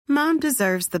Mom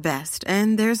deserves the best,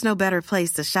 and there's no better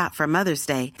place to shop for Mother's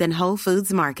Day than Whole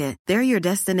Foods Market. They're your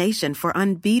destination for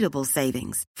unbeatable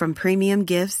savings, from premium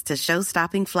gifts to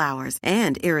show-stopping flowers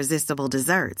and irresistible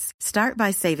desserts. Start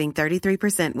by saving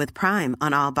 33% with Prime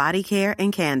on all body care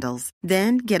and candles.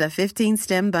 Then get a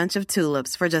 15-stem bunch of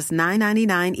tulips for just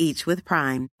 $9.99 each with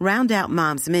Prime. Round out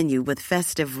Mom's menu with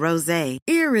festive rosé,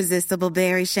 irresistible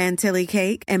berry chantilly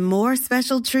cake, and more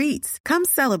special treats. Come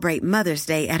celebrate Mother's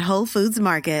Day at Whole Foods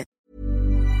Market.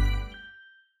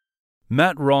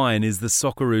 Matt Ryan is the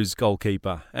Socceroos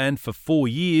goalkeeper and for 4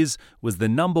 years was the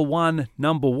number one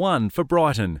for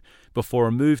Brighton before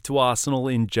a move to Arsenal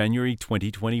in January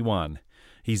 2021.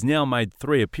 He's now made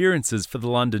 3 appearances for the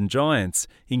London Giants,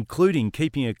 including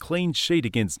keeping a clean sheet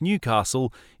against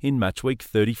Newcastle in match week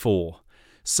 34.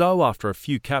 So after a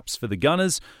few caps for the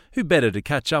Gunners, who better to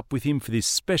catch up with him for this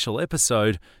special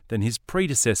episode than his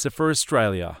predecessor for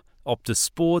Australia, Optus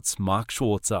Sports' Mark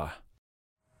Schwarzer.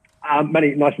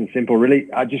 Matty, nice and simple, really.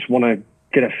 I just want to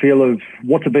get a feel of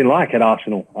what's it been like at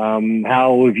Arsenal.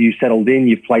 How have you settled in?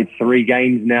 You've played 3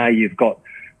 games now. You've got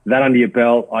that under your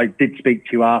belt. I did speak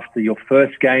to you after your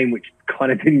first game, which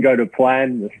kind of didn't go to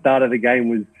plan. The start of the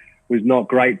game was not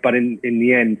great, but in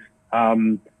the end,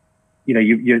 you're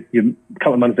a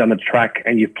couple of months down the track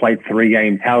and you've played 3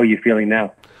 games. How are you feeling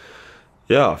now?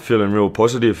 Yeah, feeling real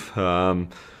positive.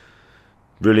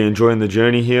 Really enjoying the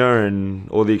journey here and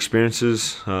all the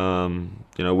experiences.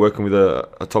 Working with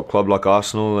a top club like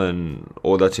Arsenal and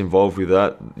all that's involved with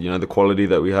that. The quality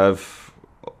that we have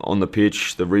on the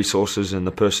pitch, the resources and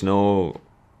the personnel,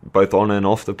 both on and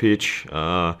off the pitch.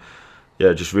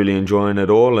 Just really enjoying it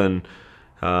all and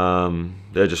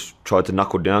just tried to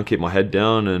knuckle down, keep my head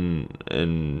down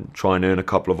and try and earn a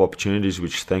couple of opportunities,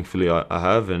 which thankfully I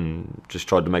have, and just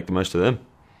tried to make the most of them.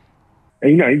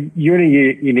 You're in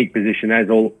a unique position, as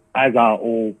are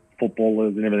all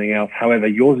footballers and everything else. However,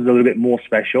 yours is a little bit more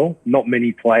special. Not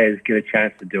many players get a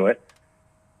chance to do it.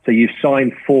 So you've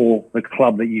signed for the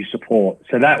club that you support.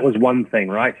 So that was one thing,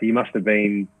 right? So you must have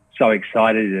been so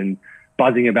excited and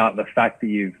buzzing about the fact that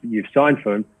you've signed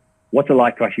for them. What's it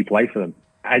like to actually play for them,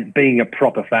 as being a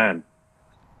proper fan?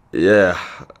 Yeah,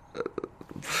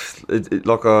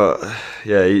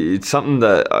 it's something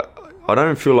that I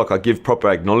don't feel like I give proper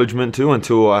acknowledgement to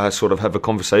until I sort of have a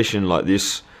conversation like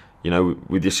this,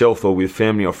 with yourself or with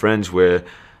family or friends, where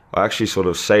I actually sort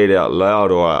of say it out loud,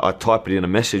 or I type it in a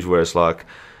message where it's like,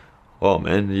 oh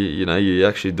man, you're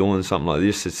actually doing something like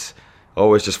this. I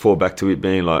always just fall back to it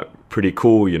being like pretty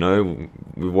cool, with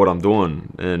what I'm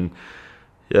doing. And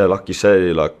yeah, like you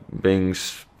say, like being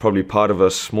probably part of a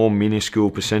small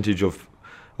minuscule percentage of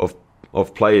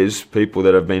players, people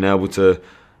that have been able to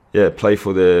play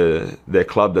for their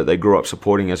club that they grew up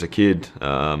supporting as a kid.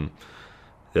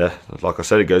 Like I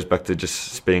said, it goes back to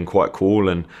just being quite cool.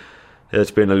 And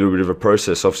it's been a little bit of a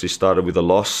process. Obviously started with a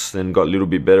loss, then got a little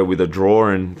bit better with a draw,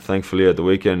 and thankfully at the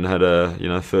weekend had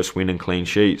a first win and clean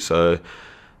sheet. So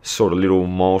sort of little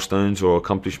milestones or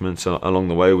accomplishments along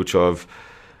the way, which I've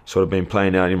sort of been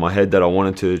playing out in my head that I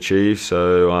wanted to achieve.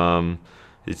 So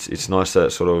it's nice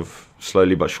that sort of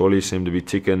slowly but surely seem to be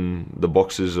ticking the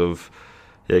boxes of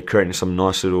creating some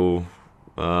nice little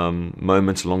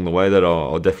moments along the way that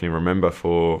I'll definitely remember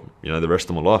for the rest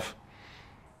of my life.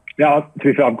 Yeah, to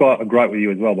be fair, I've got a gripe with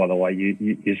you as well. By the way,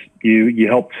 you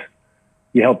helped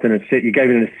an assist. You gave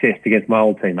it an assist against my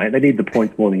old team, mate. They need the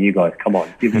points more than you guys. Come on,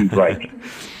 give them a break.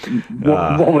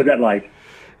 What was that like?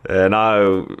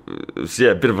 No, it was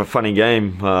a bit of a funny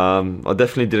game. I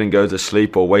definitely didn't go to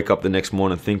sleep or wake up the next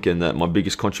morning thinking that my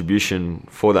biggest contribution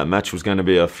for that match was going to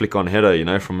be a flick-on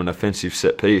header, from an offensive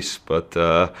set piece. But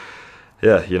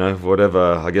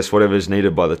whatever is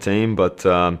needed by the team. But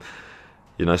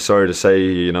sorry to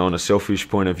say, on a selfish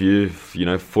point of view,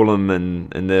 Fulham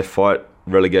and their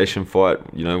relegation fight,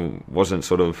 wasn't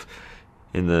sort of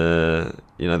in the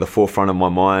forefront of my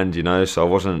mind, so I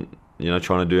wasn't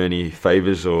trying to do any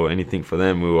favours or anything for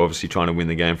them. We were obviously trying to win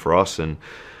the game for us and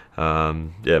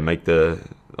make the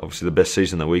best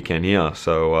season that we can here.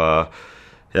 So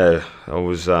it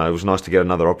was nice to get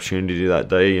another opportunity that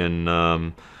day and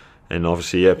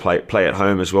obviously play at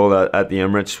home as well at the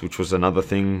Emirates, which was another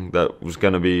thing that was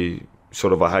going to be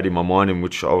sort of I had in my mind, in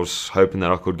which I was hoping that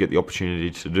I could get the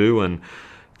opportunity to do, and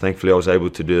thankfully I was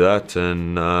able to do that.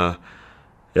 And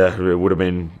it would have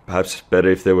been perhaps better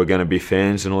if there were going to be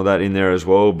fans and all that in there as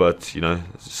well, but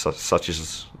such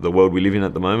is the world we live in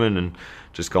at the moment, and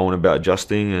just going about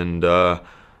adjusting and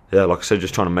like I said,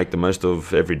 just trying to make the most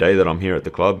of every day that I'm here at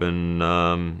the club and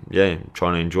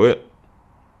trying to enjoy it.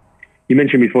 You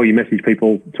mentioned before you messaged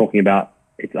people talking about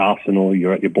it's Arsenal,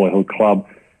 you're at your boyhood club.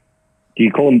 Do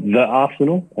you call them the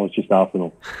Arsenal, or it's just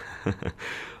Arsenal?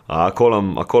 I call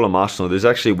them Arsenal. There's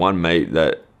actually one mate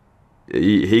that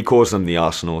he calls them the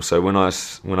Arsenal. So when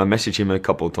I message him a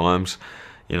couple of times,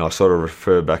 I sort of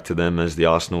refer back to them as the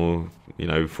Arsenal,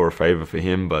 for a favour for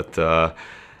him. But no,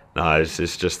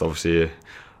 it's just obviously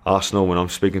Arsenal when I'm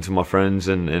speaking to my friends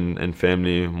and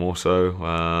family more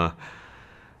so.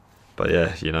 But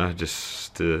yeah,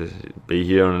 just to be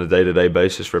here on a day-to-day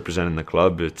basis representing the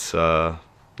club, it's a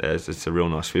real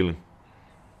nice feeling.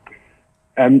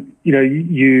 When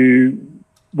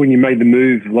you made the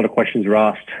move, a lot of questions were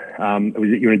asked.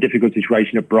 You're in a difficult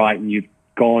situation at Brighton. You've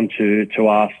gone to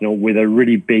Arsenal with a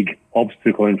really big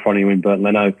obstacle in front of you in Bernd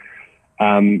Leno,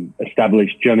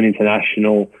 established German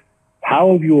international.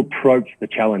 How have you approached the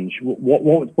challenge?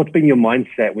 What's been your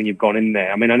mindset when you've gone in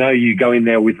there? I mean, I know you go in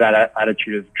there with that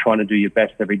attitude of trying to do your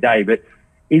best every day, but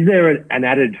is there an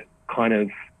added kind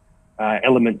of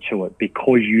element to it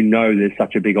because there's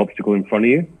such a big obstacle in front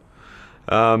of you?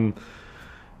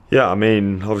 Yeah, I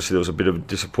mean, obviously there was a bit of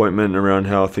disappointment around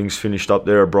how things finished up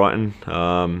there at Brighton.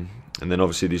 And then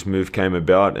obviously this move came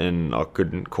about and I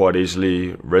couldn't quite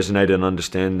easily resonate and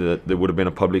understand that there would have been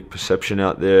a public perception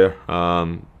out there.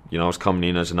 I was coming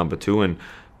in as a number 2 and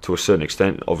to a certain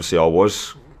extent, obviously I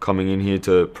was coming in here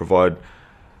to provide,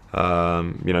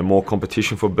 more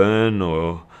competition for Bern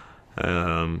or,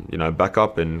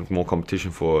 backup and more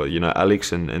competition for,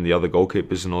 Alex and the other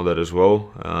goalkeepers and all that as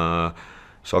well.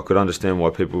 So I could understand why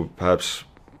people perhaps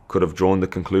could have drawn the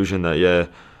conclusion that,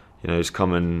 he's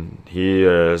coming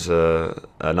here as a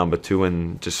number 2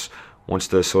 and just wants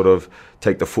to sort of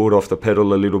take the foot off the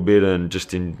pedal a little bit and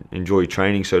just enjoy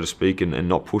training, so to speak, and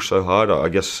not push so hard. I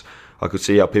guess I could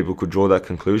see how people could draw that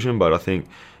conclusion, but I think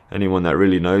anyone that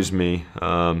really knows me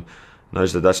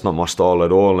knows that that's not my style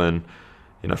at all. And,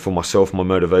 for myself, my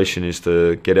motivation is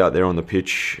to get out there on the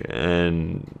pitch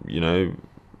and,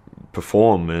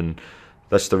 perform. And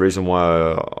that's the reason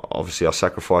why, obviously, I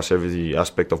sacrifice every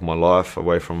aspect of my life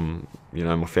away from,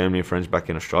 my family and friends back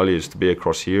in Australia, is to be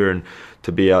across here and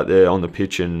to be out there on the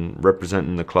pitch and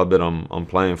representing the club that I'm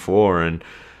playing for. And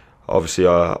obviously,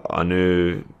 I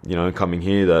knew, coming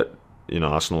here that,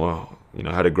 Arsenal,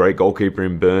 had a great goalkeeper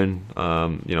in Bern.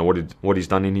 What he's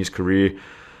done in his career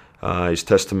is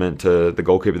testament to the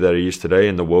goalkeeper that he is today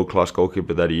and the world-class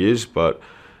goalkeeper that he is. But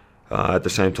at the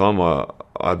same time, I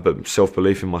have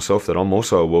self-belief in myself that I'm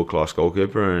also a world-class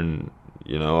goalkeeper. And,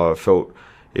 I felt,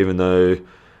 even though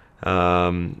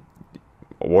I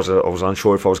was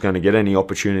unsure if I was going to get any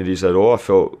opportunities at all, I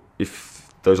felt if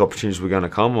those opportunities were going to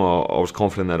come, I was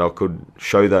confident that I could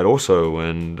show that also.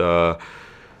 And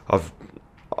I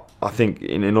think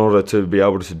in order to be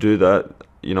able to do that,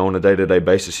 on a day-to-day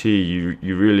basis here,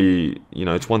 you really,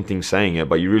 it's one thing saying it,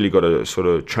 but you really got to sort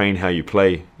of train how you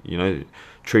play,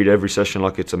 treat every session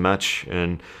like it's a match.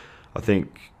 And I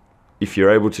think if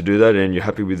you're able to do that and you're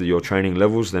happy with your training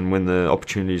levels, then when the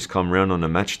opportunities come around on a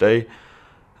match day,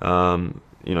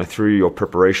 through your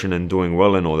preparation and doing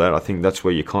well and all that, I think that's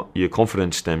where your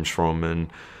confidence stems from.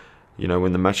 And,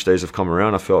 when the match days have come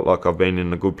around, I felt like I've been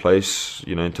in a good place,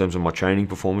 in terms of my training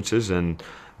performances, and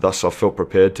thus I felt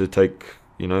prepared to take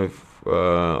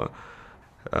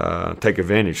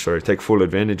full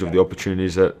advantage of the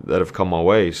opportunities that have come my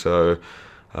way. So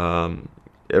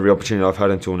every opportunity I've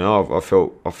had until now, I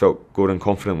felt good and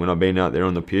confident when I've been out there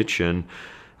on the pitch. And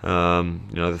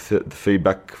the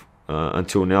feedback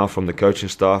until now from the coaching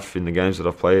staff in the games that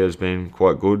I've played has been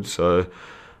quite good. So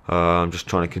I'm just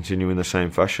trying to continue in the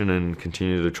same fashion and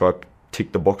continue to try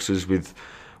tick the boxes with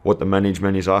what the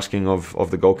management is asking of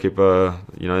the goalkeeper,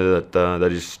 that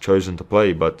is chosen to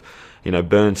play. But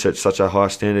Bern sets such a high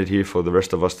standard here for the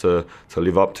rest of us to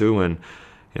live up to, and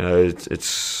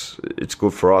it's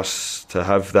good for us to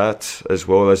have that as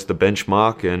well as the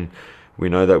benchmark. And we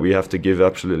know that we have to give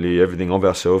absolutely everything of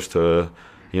ourselves to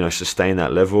sustain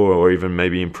that level, or even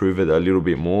maybe improve it a little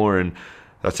bit more. And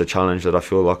that's a challenge that I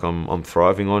feel like I'm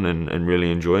thriving on and really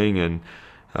enjoying. And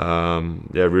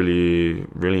really,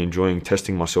 really enjoying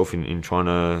testing myself in trying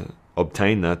to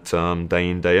obtain that day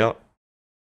in, day out.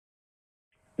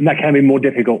 And that can be more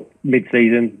difficult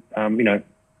mid-season.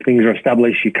 Things are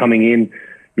established, you're coming in,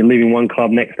 you're leaving one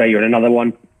club, next day you're at another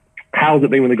one. How's it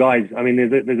been with the guys? I mean,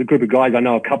 there's a group of guys, I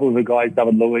know a couple of the guys,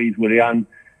 David Luiz, Willian.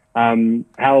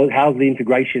 How's the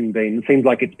integration been? It seems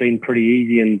like it's been pretty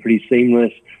easy and pretty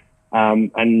seamless.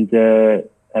 And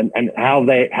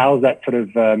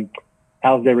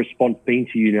how's their response been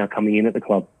to you now coming in at the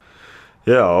club?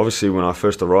 Yeah, obviously when I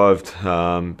first arrived,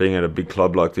 being at a big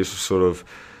club like this was sort of,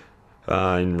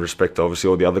 in respect to obviously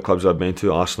all the other clubs I've been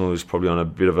to, Arsenal is probably on a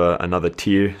bit of another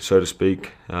tier, so to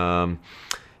speak.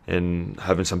 and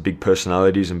having some big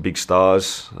personalities and big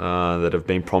stars that have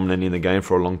been prominent in the game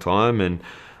for a long time. And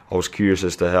I was curious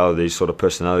as to how these sort of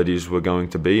personalities were going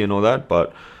to be and all that.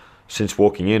 But since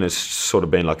walking in, it's sort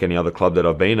of been like any other club that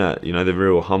I've been at. You know, they're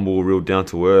real humble, real down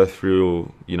to earth,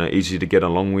 real, you know, easy to get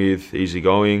along with,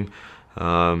 easygoing.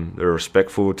 They're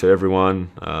respectful to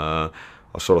everyone. I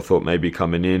sort of thought maybe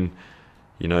coming in,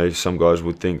 you know, some guys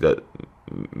would think that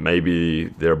maybe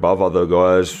they're above other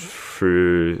guys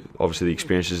through obviously the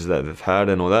experiences that they've had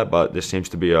and all that, but there seems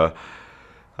to be a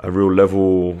real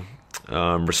level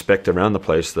respect around the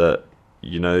place that,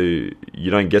 you know, you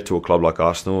don't get to a club like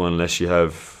Arsenal unless you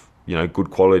have, you know,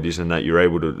 good qualities, and that you're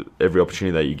able to, every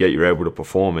opportunity that you get, you're able to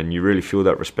perform, and you really feel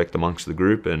that respect amongst the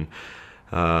group. And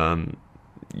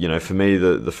you know, for me,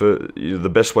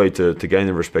 the best way to gain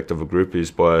the respect of a group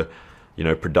is by, you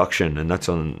know, production, and that's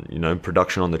on, you know,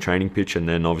 production on the training pitch, and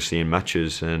then obviously in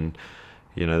matches. And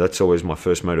you know, that's always my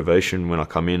first motivation when I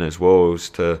come in as well, is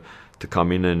to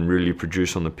come in and really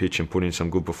produce on the pitch and put in some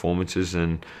good performances,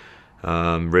 and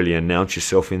really announce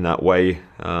yourself in that way,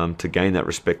 to gain that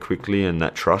respect quickly and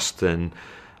that trust. And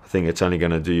I think it's only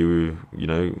going to do, you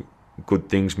know, good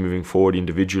things moving forward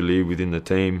individually within the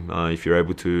team, if you're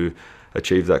able to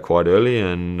achieve that quite early.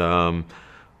 And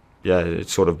yeah,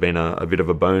 it's sort of been a bit of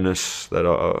a bonus that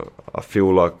I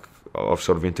feel like I've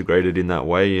sort of integrated in that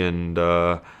way, and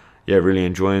yeah, really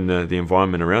enjoying the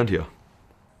environment around here.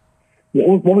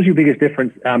 What was your biggest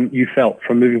difference you felt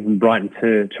from moving from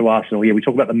Brighton to Arsenal? Yeah, we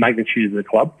talk about the magnitude of the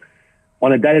club.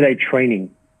 On a day-to-day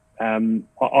training,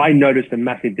 I noticed a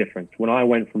massive difference when I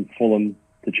went from Fulham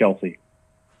to Chelsea.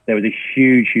 There was a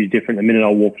huge, huge difference the minute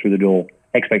I walked through the door.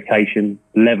 Expectation,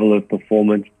 level of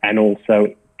performance, and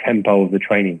also tempo of the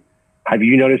training. Have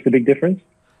you noticed a big difference?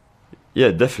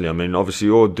 Yeah, definitely. I mean, obviously,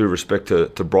 all due respect to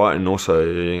Brighton also,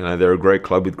 you know, they're a great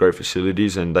club with great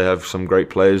facilities, and they have some great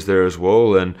players there as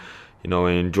well. And, you know,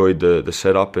 I enjoyed the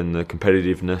setup and the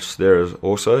competitiveness there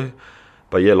also.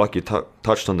 But yeah, like you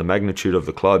touched on the magnitude of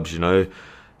the clubs, you know,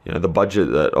 the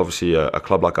budget that obviously a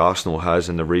club like Arsenal has,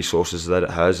 and the resources that it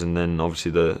has, and then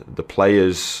obviously the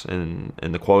players and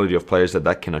the quality of players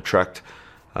that can attract,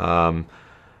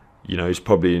 you know, is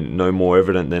probably no more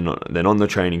evident than on the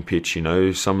training pitch. You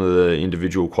know, some of the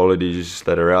individual qualities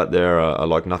that are out there are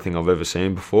like nothing I've ever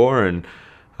seen before. And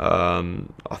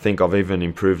I think I've even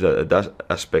improved at that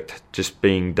aspect, just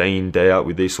being day in, day out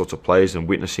with these sorts of players and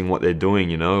witnessing what they're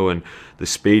doing, you know, and the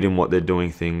speed in what they're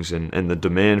doing things, and the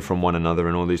demand from one another,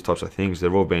 and all these types of things.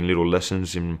 They've all been little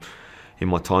lessons in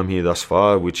my time here thus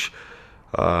far, which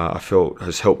I felt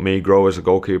has helped me grow as a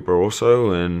goalkeeper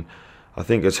also. And I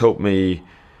think it's helped me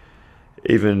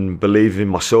even believe in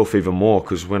myself even more,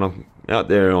 because when I'm out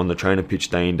there on the training pitch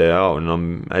day in, day out, and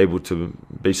I'm able to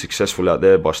be successful out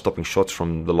there by stopping shots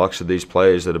from the likes of these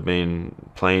players that have been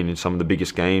playing in some of the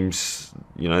biggest games,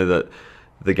 you know, that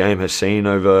the game has seen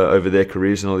over their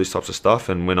careers and all these types of stuff.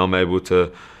 And when I'm able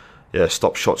to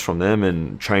stop shots from them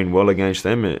and train well against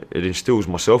them, it instills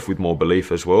myself with more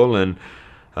belief as well. And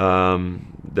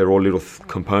they're all little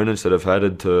components that have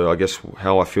added to, I guess,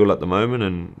 how I feel at the moment,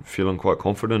 and feeling quite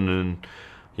confident and,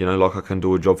 you know, like I can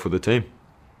do a job for the team.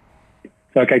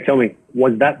 So, okay, tell me,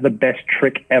 was that the best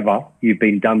trick ever you've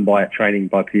been done by at training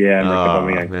by Pierre-Emerick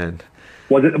Aubameyang? Man.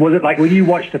 Was it like when you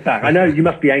watched it back? I know you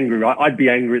must be angry, right? I'd be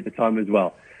angry at the time as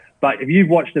well. But if you've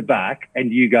watched it back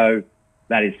and you go,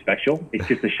 that is special, it's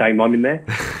just a shame I'm in there.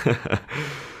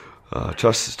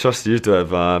 Trust you to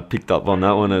have picked up on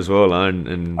that one as well,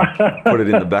 and put it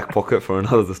in the back pocket for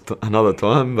another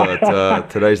time. But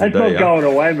today's the day. That's not going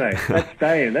away, mate. That's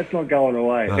staying. That's not going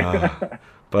away.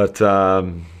 But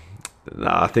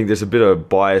I think there's a bit of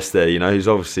bias there. You know, he's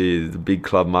obviously the big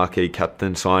club marquee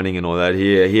captain signing and all that.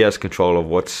 He has control of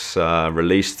what's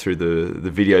released through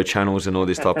the video channels and all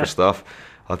this type of stuff.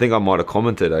 I think I might have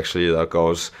commented actually, like I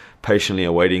was patiently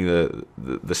awaiting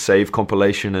the save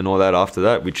compilation and all that after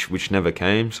that, which never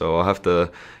came. So I'll have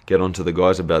to get onto the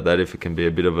guys about that if it can be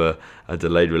a bit of a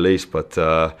delayed release. But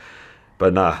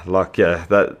nah, like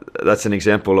that's an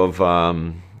example of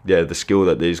the skill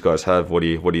that these guys have. What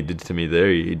he did to me there,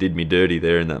 he did me dirty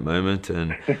there in that moment,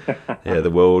 and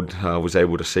the world was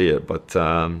able to see it. But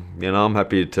you know, I'm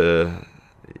happy to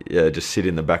just sit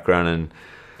in the background and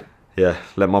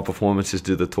let my performances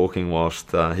do the talking,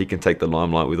 whilst he can take the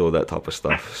limelight with all that type of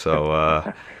stuff.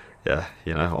 So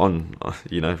you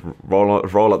know,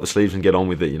 roll up the sleeves and get on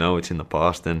with it. You know, it's in the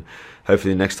past, and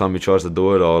hopefully next time he tries to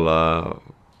do it, I'll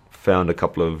found a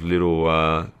couple of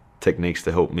little techniques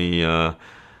to help me out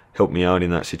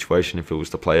in that situation if it was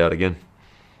to play out again.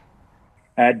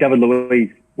 David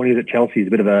Luiz, when he was at Chelsea, he's a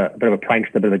bit of a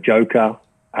prankster, a bit of a joker.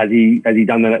 Has he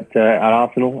done that at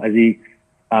Arsenal? Has he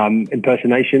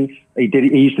impersonations. He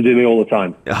used to do me all the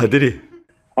time. Did he?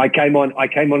 I came on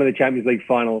to the Champions League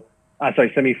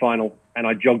semi-final, and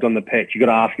I jogged on the pitch. You got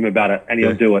to ask him about it, and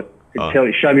he'll do it.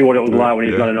 Show me what it was like when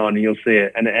he's got it on, and you'll see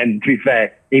it. And to be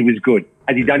fair, he was good.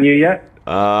 Has he done you yet?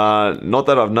 Not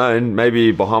that I've known.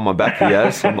 Maybe behind my back he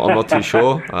has. I'm not too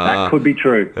sure. That could be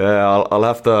true. Yeah, I'll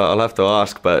have to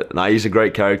ask. But no, he's a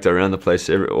great character around the place.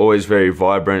 Always very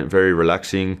vibrant, very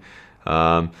relaxing.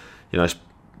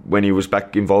 When he was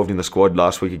back involved in the squad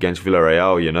last week against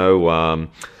Villarreal,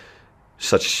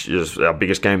 such our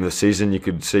biggest game of the season, you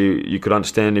could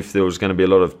understand if there was going to be a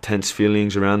lot of tense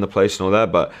feelings around the place and all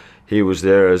that. But he was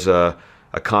there as a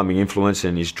calming influence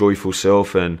and his joyful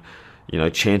self, and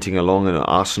chanting along an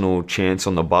Arsenal chants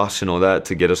on the bus and all that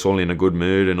to get us all in a good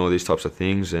mood and all these types of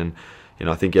things. And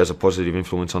I think he has a positive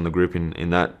influence on the group in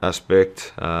that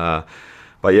aspect.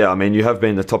 But yeah, I mean, you have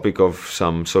been the topic of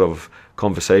some sort of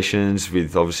conversations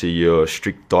with obviously your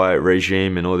strict diet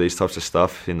regime and all these types of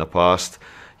stuff in the past.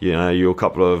 I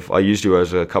used you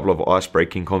as a couple of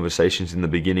ice-breaking conversations in the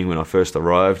beginning when I first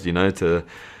arrived, to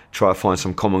try to find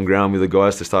some common ground with the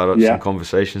guys to start up some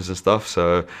conversations and stuff.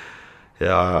 So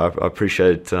yeah, I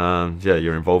appreciate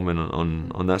your involvement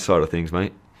on that side of things,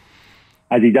 mate.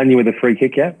 Has he done you with a free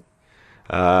kick yet?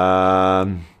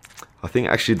 I think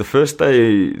actually the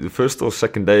first or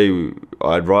second day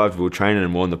I arrived, we were training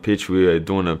and we were on the pitch. We were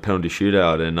doing a penalty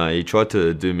shootout, and he tried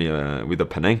to do me with a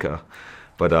Panenka,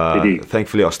 but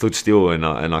thankfully I stood still and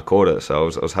I caught it, so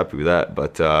I was happy with that.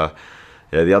 But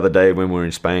the other day when we were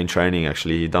in Spain training,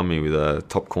 actually he done me with a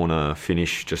top corner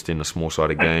finish just in a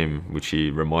small-sided game, which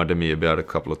he reminded me about a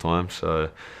couple of times.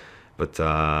 So, but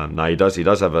no, he does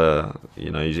have a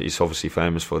he's obviously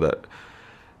famous for that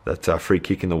free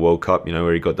kick in the World Cup,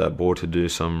 where he got that ball to do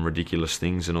some ridiculous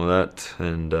things and all that.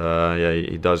 And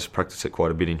he does practice it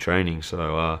quite a bit in training.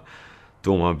 So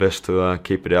doing my best to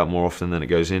keep it out more often than it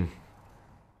goes in.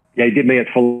 Yeah, he did me at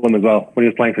Fulham as well. When he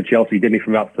was playing for Chelsea, he did me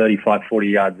from about 35, 40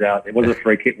 yards out. It was a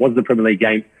free kick. It was the Premier League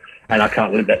game, and I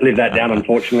can't live that down,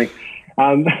 unfortunately.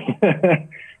 So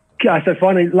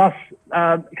finally,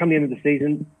 come the end of the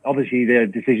season, obviously there are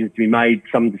decisions to be made.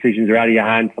 Some decisions are out of your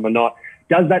hands, some are not.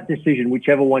 Does that decision,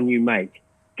 whichever one you make,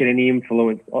 get any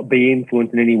influence or be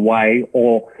influenced in any way,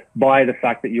 or by the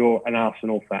fact that you're an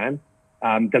Arsenal fan?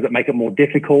 Does it make it more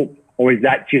difficult, or is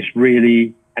that just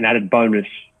really an added bonus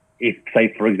if,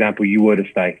 say, for example, you were to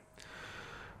stay?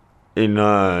 In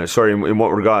what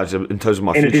regards? In terms of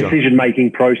my future? In a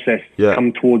decision-making process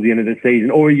come towards the end of the season?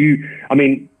 Or are you,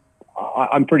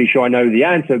 I'm pretty sure I know the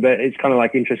answer, but it's kind of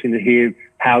like interesting to hear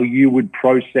how you would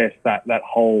process that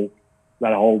whole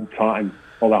time,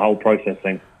 or the whole process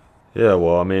thing. Yeah,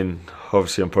 well,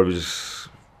 obviously I'm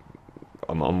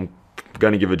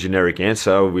going to give a generic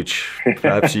answer, which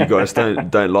perhaps you guys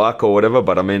don't like or whatever,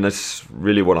 but that's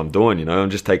really what I'm doing, I'm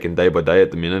just taking day by day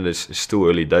at the minute. It's still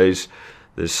early days.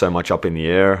 There's so much up in the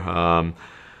air.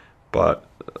 But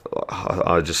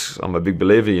I'm a big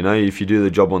believer, if you do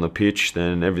the job on the pitch,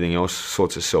 then everything else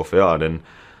sorts itself out. And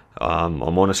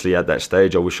I'm honestly at that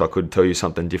stage. I wish I could tell you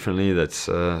something differently. That's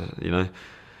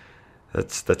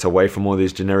that's away from all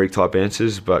these generic type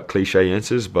answers, but cliche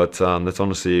answers. But that's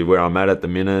honestly where I'm at the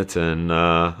minute, and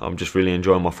I'm just really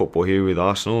enjoying my football here with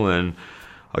Arsenal. And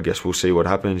I guess we'll see what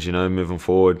happens, moving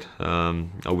forward.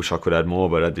 I wish I could add more,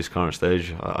 but at this current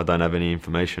stage, I don't have any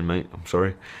information, mate. I'm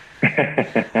sorry.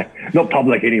 Not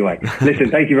public anyway. Listen,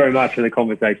 thank you very much for the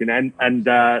conversation, and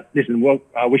listen,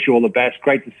 I wish you all the best.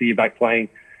 Great to see you back playing,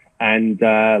 and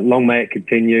long may it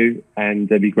continue,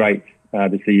 and it'd be great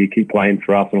to see you keep playing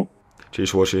for Arsenal.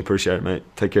 Cheers for watching. Appreciate it, mate.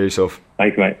 Take care of yourself.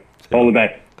 Thanks, mate. All the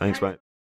best. Thanks, mate.